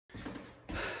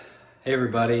Hey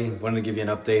everybody, wanted to give you an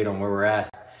update on where we're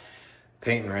at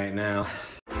painting right now.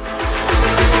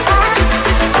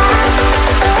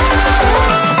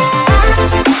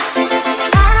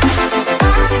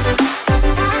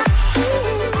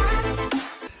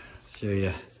 Let's show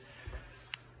you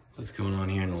what's going on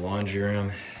here in the laundry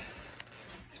room.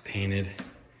 It's painted. I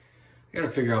gotta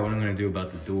figure out what I'm gonna do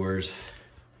about the doors.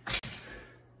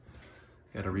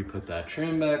 Gotta re-put that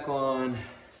trim back on.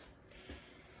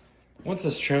 Once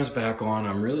this trim's back on,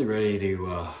 I'm really ready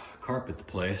to carpet the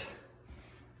place.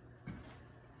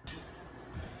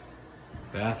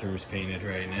 Bathroom's painted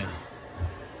right now.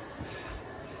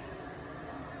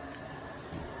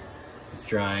 It's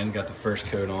drying, got the first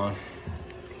coat on.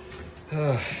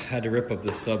 Had to rip up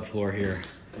this subfloor here.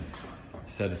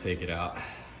 Just had to take it out.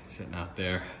 Sitting out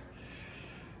there.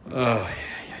 Oh,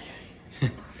 yeah.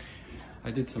 I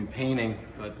did some painting,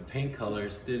 but the paint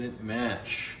colors didn't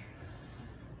match.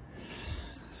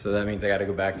 So that means I gotta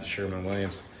go back to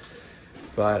Sherwin-Williams.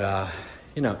 But,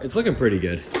 you know, it's looking pretty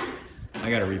good. I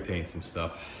gotta repaint some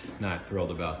stuff. Not thrilled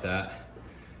about that.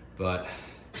 But,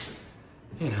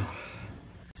 you know,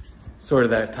 sort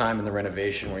of that time in the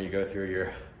renovation where you go through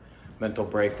your mental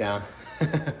breakdown.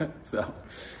 So,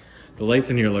 the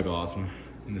lights in here look awesome.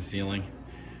 In the ceiling,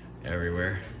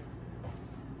 everywhere.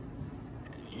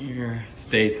 Here, it's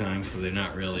daytime, so they're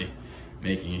not really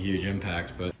making a huge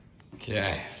impact, but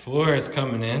okay, floor is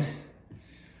coming in.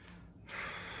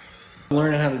 I'm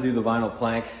learning how to do the vinyl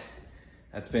plank.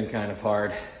 That's been kind of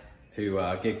hard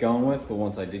to get going with, but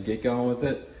once I did get going with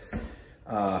it,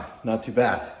 not too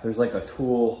bad. There's like a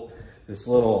tool, this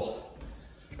little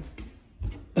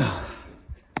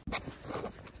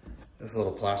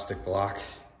plastic block,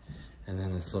 and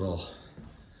then this little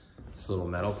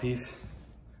metal piece.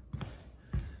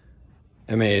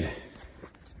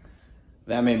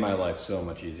 That made my life so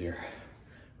much easier.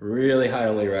 Really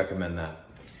highly recommend that.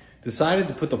 Decided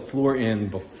to put the floor in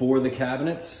before the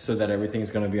cabinets so that everything's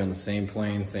gonna be on the same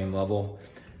plane, same level.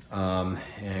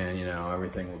 And you know,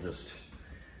 everything will just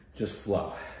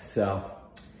flow. So,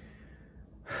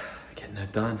 getting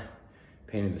that done.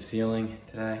 Painted the ceiling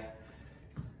today.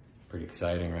 Pretty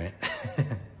exciting, right?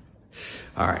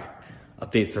 All right,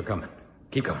 updates are coming.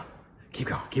 Keep going,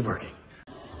 keep working.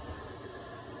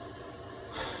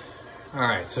 All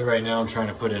right, so right now I'm trying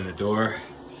to put in a door.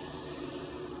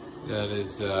 That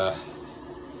is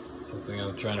something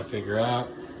I'm trying to figure out.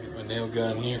 Get my nail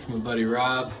gun here from my buddy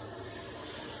Rob.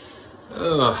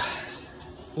 Oh,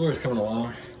 floor is coming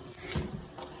along.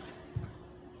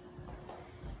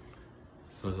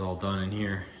 So it's all done in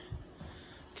here.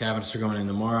 Cabinets are going in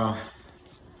tomorrow.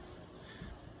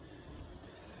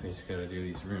 We just gotta do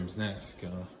these rooms next.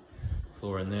 Got a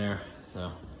floor in there,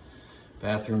 so.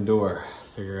 Bathroom door,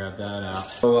 figure out that out.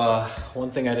 So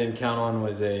one thing I didn't count on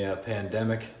was a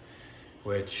pandemic,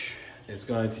 which is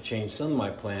going to change some of my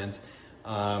plans.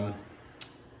 I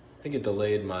think it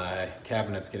delayed my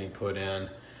cabinets getting put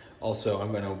in. Also,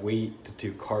 I'm gonna wait to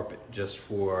do carpet just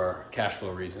for cash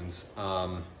flow reasons,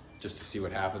 just to see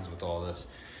what happens with all this.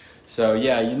 So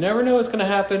yeah, you never know what's gonna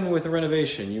happen with a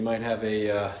renovation. You might have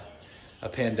a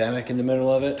pandemic in the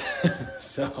middle of it.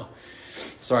 So.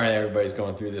 Sorry everybody's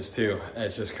going through this too.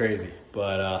 It's just crazy.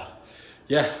 But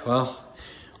yeah, well,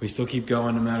 we still keep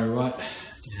going no matter what.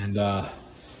 And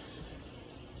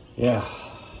yeah,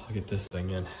 I'll get this thing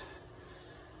in.